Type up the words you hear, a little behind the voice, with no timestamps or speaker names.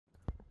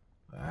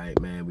Alright,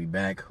 man, we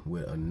back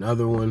with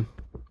another one.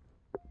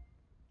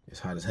 It's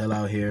hot as hell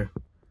out here.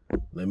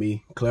 Let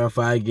me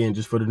clarify again,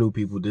 just for the new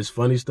people. This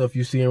funny stuff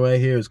you seeing right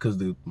here is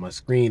because my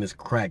screen is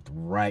cracked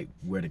right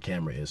where the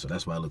camera is, so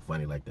that's why I look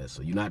funny like that.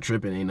 So you're not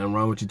tripping, ain't nothing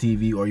wrong with your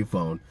TV or your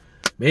phone.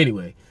 But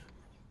anyway,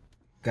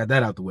 got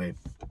that out the way.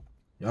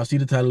 Y'all see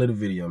the title of the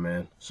video,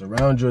 man.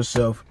 Surround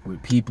yourself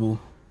with people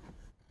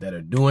that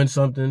are doing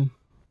something.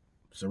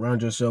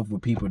 Surround yourself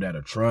with people that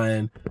are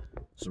trying.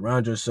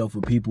 Surround yourself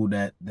with people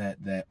that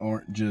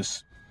aren't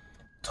just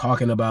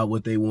talking about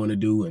what they want to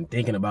do and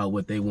thinking about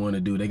what they want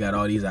to do. They got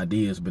all these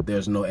ideas, but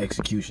there's no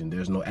execution.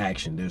 There's no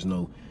action. There's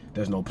no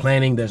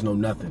planning. There's no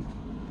nothing.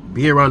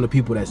 Be around the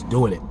people that's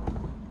doing it,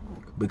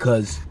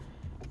 because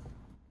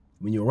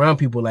when you're around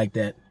people like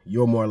that,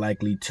 you're more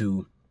likely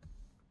to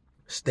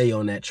stay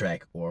on that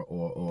track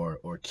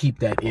or keep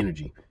that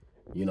energy.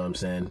 You know what I'm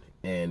saying?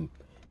 And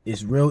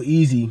it's real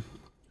easy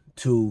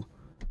to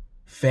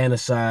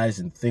fantasize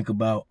and think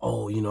about,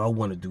 oh, you know, I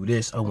want to do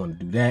this, I want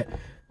to do that.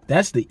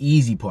 That's the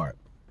easy part.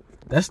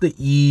 That's the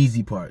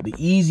easy part. The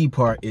easy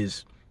part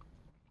is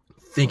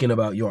thinking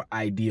about your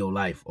ideal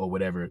life or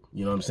whatever,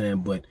 you know what I'm saying?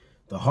 But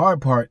the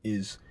hard part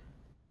is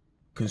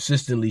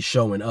consistently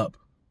showing up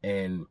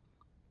and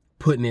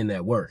putting in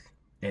that work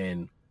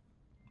and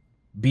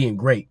being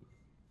great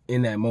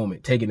in that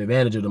moment, taking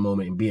advantage of the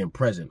moment and being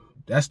present.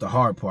 That's the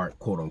hard part,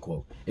 quote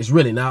unquote. It's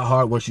really not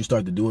hard once you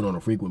start to do it on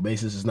a frequent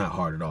basis. It's not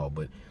hard at all,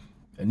 but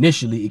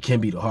initially it can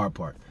be the hard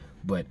part.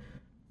 But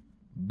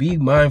be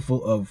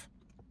mindful of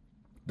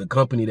the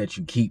company that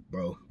you keep,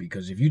 bro,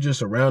 because if you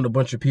just around a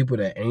bunch of people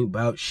that ain't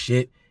about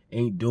shit,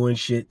 ain't doing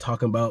shit,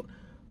 talking about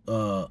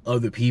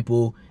other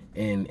people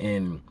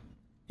and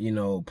you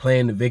know,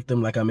 playing the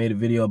victim, like I made a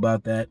video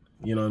about that,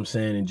 you know what I'm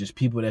saying, and just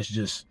people that's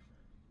just,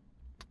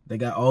 they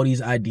got all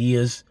these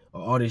ideas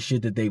or all this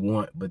shit that they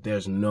want, but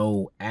there's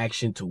no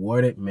action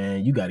toward it,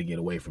 man, you got to get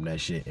away from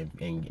that shit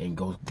and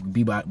go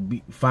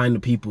find the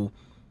people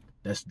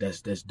that's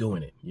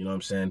doing it, you know what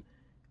I'm saying?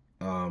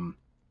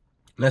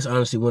 That's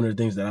honestly one of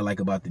the things that I like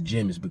about the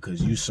gym, is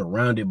because you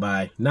surrounded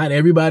by not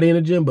everybody in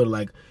the gym, but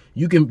like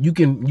you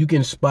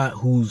can spot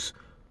who's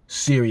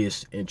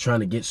serious and trying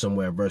to get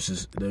somewhere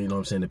versus the, you know what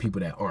I'm saying, the people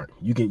that aren't.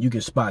 You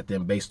can spot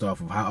them based off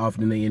of how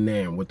often they in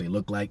there and what they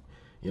look like.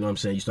 You know what I'm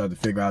saying? You start to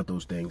figure out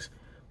those things.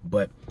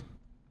 But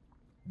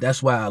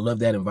that's why I love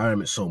that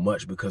environment so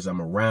much, because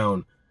I'm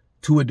around,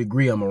 to a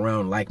degree, I'm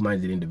around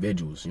like-minded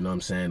individuals. You know what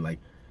I'm saying? Like,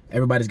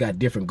 everybody's got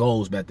different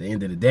goals, but at the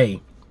end of the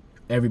day,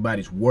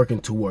 everybody's working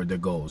toward their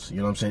goals. You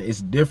know what I'm saying?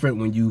 It's different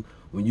when you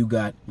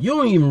got, you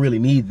don't even really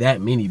need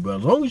that many, bro.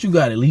 As long as you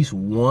got at least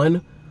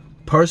one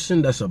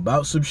person that's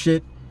about some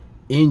shit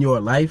in your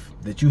life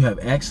that you have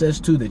access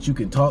to, that you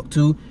can talk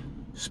to,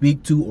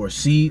 speak to, or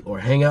see or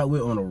hang out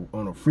with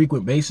on a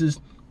frequent basis,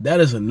 that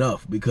is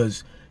enough,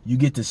 because you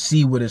get to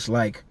see what it's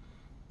like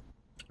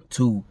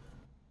to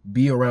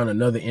be around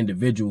another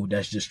individual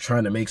that's just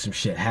trying to make some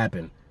shit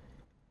happen,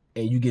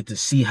 and you get to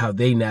see how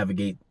they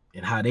navigate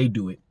and how they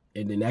do it.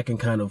 And then that can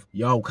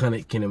y'all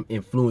can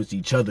influence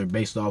each other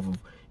based off of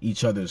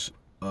each other's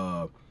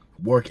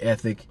work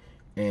ethic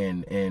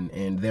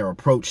and their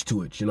approach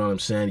to it. You know what I'm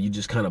saying? You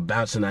just kind of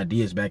bouncing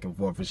ideas back and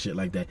forth and shit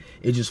like that.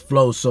 It just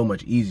flows so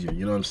much easier.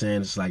 You know what I'm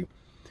saying? It's like,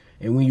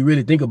 and when you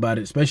really think about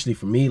it, especially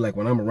for me, like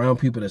when I'm around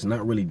people that's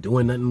not really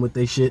doing nothing with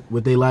their shit,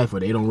 with their life, or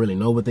they don't really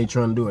know what they're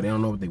trying to do, or they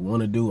don't know what they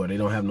want to do, or they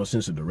don't have no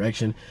sense of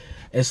direction,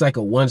 it's like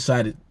a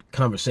one-sided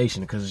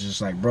conversation, because it's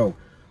just like, bro,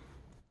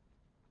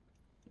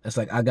 it's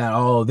like I got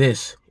all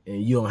this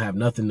and you don't have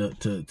nothing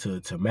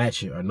to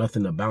match it or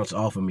nothing to bounce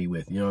off of me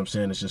with. You know what I'm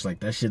saying? It's just like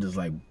that shit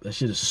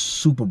is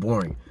super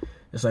boring.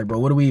 It's like, bro,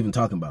 what are we even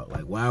talking about?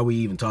 Like, why are we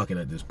even talking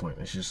at this point?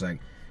 It's just like,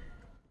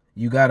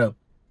 you gotta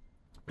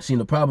see,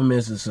 the problem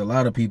is a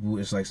lot of people,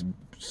 it's like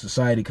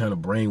society kind of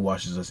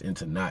brainwashes us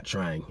into not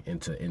trying,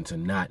 into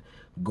not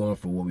going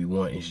for what we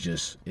want.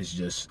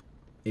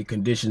 It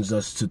conditions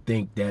us to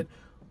think that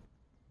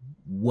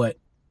what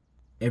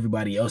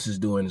everybody else is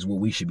doing is what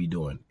we should be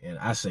doing. And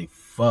I say,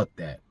 fuck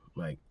that.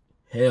 Like,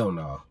 hell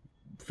no.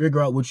 Figure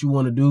out what you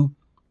want to do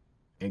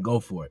and go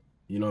for it.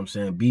 You know what I'm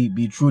saying?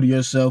 Be true to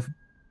yourself.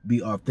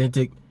 Be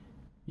authentic.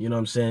 You know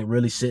what I'm saying?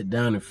 Really sit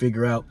down and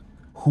figure out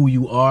who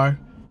you are.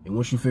 And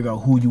once you figure out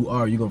who you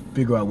are, you're going to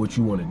figure out what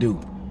you want to do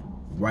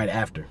right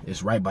after.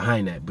 It's right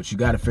behind that. But you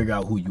got to figure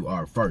out who you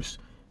are first.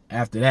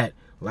 After that,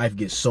 life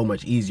gets so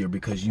much easier,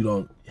 because you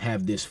don't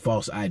have this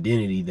false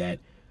identity that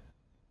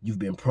you've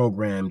been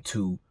programmed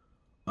to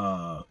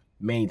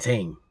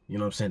maintain. You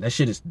know what I'm saying? That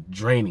shit is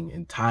draining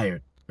and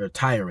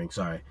tiring,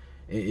 sorry.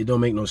 It don't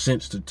make no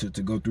sense to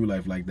go through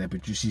life like that,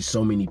 but you see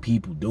so many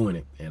people doing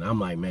it, and I'm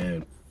like,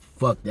 man,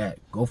 fuck that.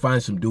 Go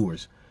find some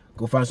doers.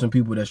 Go find some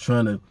people that's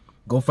trying to,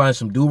 go find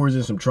some doers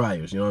and some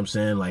triers. You know what I'm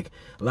saying? Like,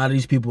 a lot of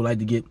these people like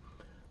to get,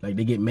 like,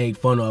 they get made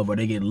fun of or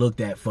they get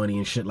looked at funny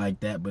and shit like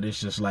that, but it's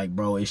just like,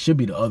 bro, it should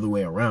be the other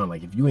way around.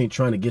 Like, if you ain't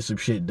trying to get some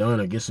shit done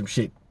or get some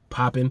shit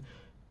popping,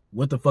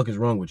 what the fuck is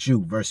wrong with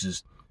you?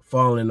 Versus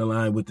falling in the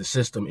line with the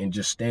system and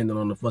just standing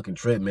on the fucking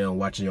treadmill and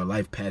watching your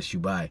life pass you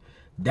by.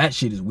 That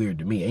shit is weird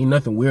to me. Ain't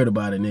nothing weird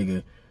about a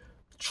nigga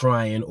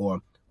trying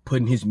or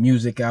putting his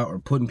music out or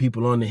putting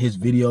people on his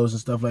videos and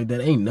stuff like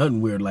that. Ain't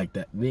nothing weird like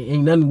that. There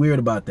ain't nothing weird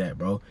about that,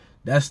 bro.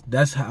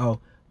 That's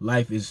how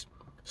life is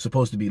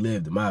supposed to be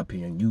lived, in my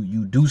opinion.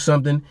 You do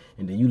something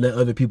and then you let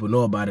other people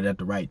know about it at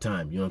the right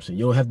time. You know what I'm saying?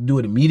 You don't have to do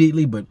it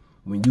immediately, but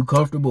when you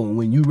comfortable and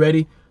when you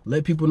ready,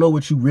 let people know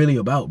what you really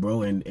about,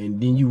 bro. And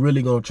then you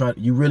really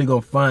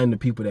gonna find the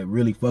people that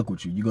really fuck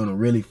with you. You're gonna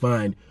really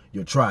find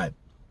your tribe.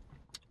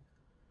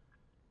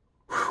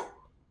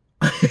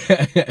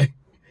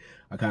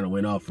 I kind of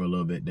went off for a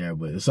little bit there,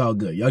 but it's all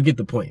good. Y'all get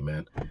the point,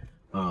 man.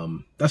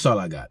 That's all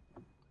I got.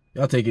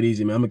 Y'all take it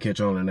easy, man. I'm gonna catch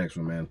you on the next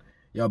one, man.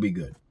 Y'all be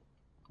good.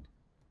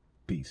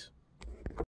 Peace.